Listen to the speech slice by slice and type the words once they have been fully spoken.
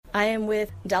I am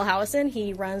with Del Howison.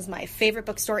 He runs my favorite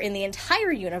bookstore in the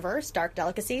entire universe, Dark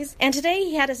Delicacies. And today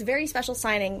he had a very special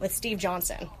signing with Steve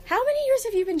Johnson. How many years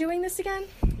have you been doing this again?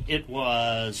 It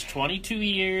was 22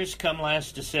 years come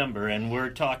last December, and we're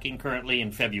talking currently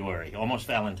in February, almost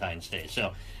Valentine's Day.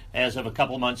 So as of a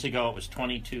couple months ago, it was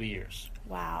 22 years.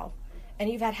 Wow. And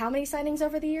you've had how many signings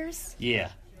over the years?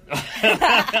 Yeah.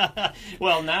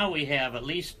 Well, now we have at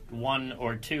least one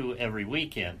or two every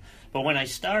weekend. But when I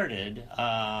started,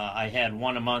 I had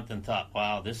one a month and thought,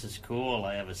 wow, this is cool.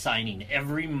 I have a signing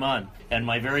every month. And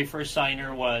my very first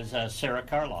signer was Sarah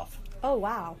Karloff. Oh,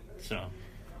 wow. So.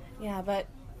 Yeah, but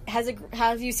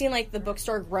have you seen like the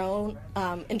bookstore grown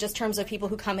in just terms of people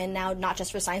who come in now, not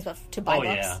just for signs, but to buy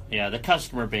books? Yeah. The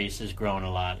customer base has grown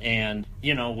a lot. And,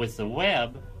 you know, with the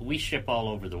web, we ship all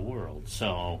over the world.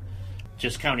 So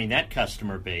just counting that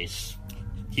customer base,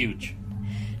 huge.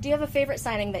 Do you have a favorite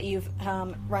signing that you've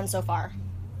run so far?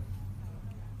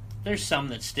 There's some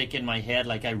that stick in my head.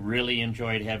 Like I really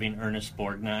enjoyed having Ernest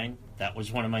Borgnine. That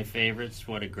was one of my favorites.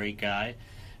 What a great guy.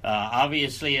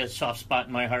 Obviously a soft spot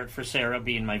in my heart for Sarah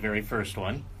being my very first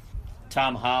one.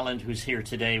 Tom Holland, who's here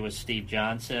today with Steve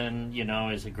Johnson, you know,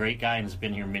 is a great guy and has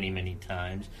been here many, many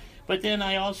times. But then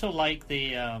I also like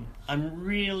I'm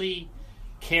really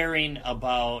caring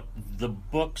about the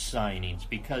book signings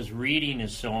because reading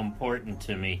is so important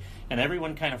to me. And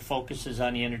everyone kind of focuses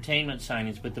on the entertainment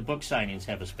signings, but the book signings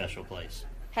have a special place.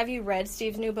 Have you read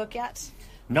Steve's new book yet?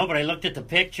 No, but I looked at the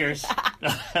pictures.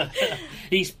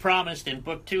 He's promised in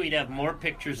book 2 he'd have more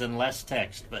pictures and less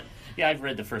text. But yeah, I've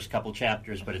read the first couple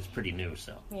chapters, but it's pretty new.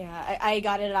 So yeah, I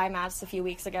got it at IMATS a few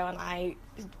weeks ago, and I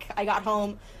got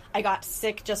home. I got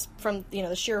sick just from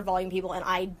the sheer volume of people, and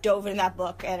I dove in that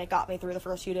book, and it got me through the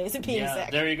first few days of being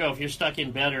sick. There you go. If you're stuck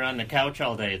in bed or on the couch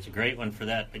all day, it's a great one for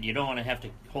that. But you don't want to have to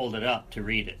hold it up to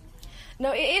read it.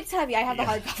 No, it's heavy. I have the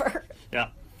hardcover. Yeah.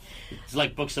 It's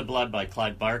like Books of Blood by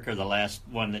Clive Barker. The last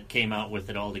one that came out with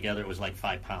it all together, it was like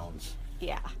 5 pounds.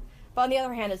 Yeah. But on the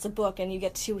other hand, it's a book, and you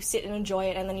get to sit and enjoy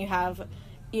it, and then you have,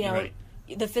 Right.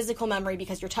 the physical memory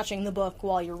because you're touching the book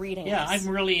while you're reading it. Yeah, I'm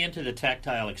really into the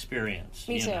tactile experience.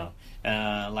 Me too.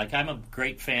 Like, I'm a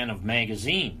great fan of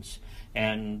magazines,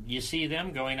 and you see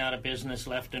them going out of business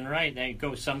left and right.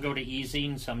 Some go to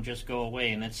e-zine, some just go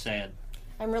away, and it's sad.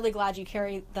 I'm really glad you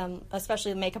carry them,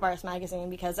 especially the Makeup Artist magazine,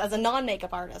 because as a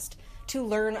non-makeup artist, to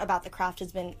learn about the craft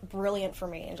has been brilliant for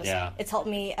me. And it's helped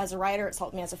me as a writer, it's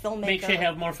helped me as a filmmaker. Makes you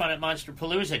have more fun at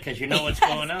Monsterpalooza because you know what's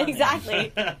going on.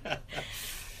 Exactly.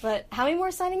 But how many more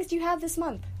signings do you have this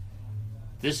month?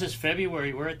 This is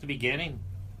February. We're at the beginning.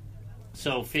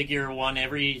 So figure one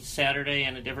every Saturday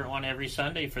and a different one every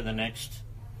Sunday for the next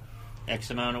X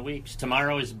amount of weeks.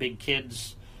 Tomorrow is a big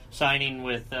kids signing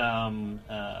with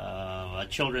a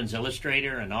children's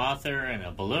illustrator, an author, and a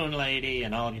balloon lady,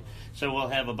 and all. So we'll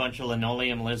have a bunch of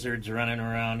linoleum lizards running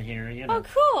around here. Oh,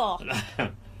 cool.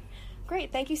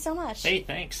 Great. Thank you so much. Hey,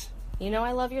 thanks. You know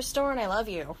I love your store, and I love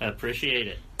you. I appreciate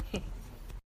it.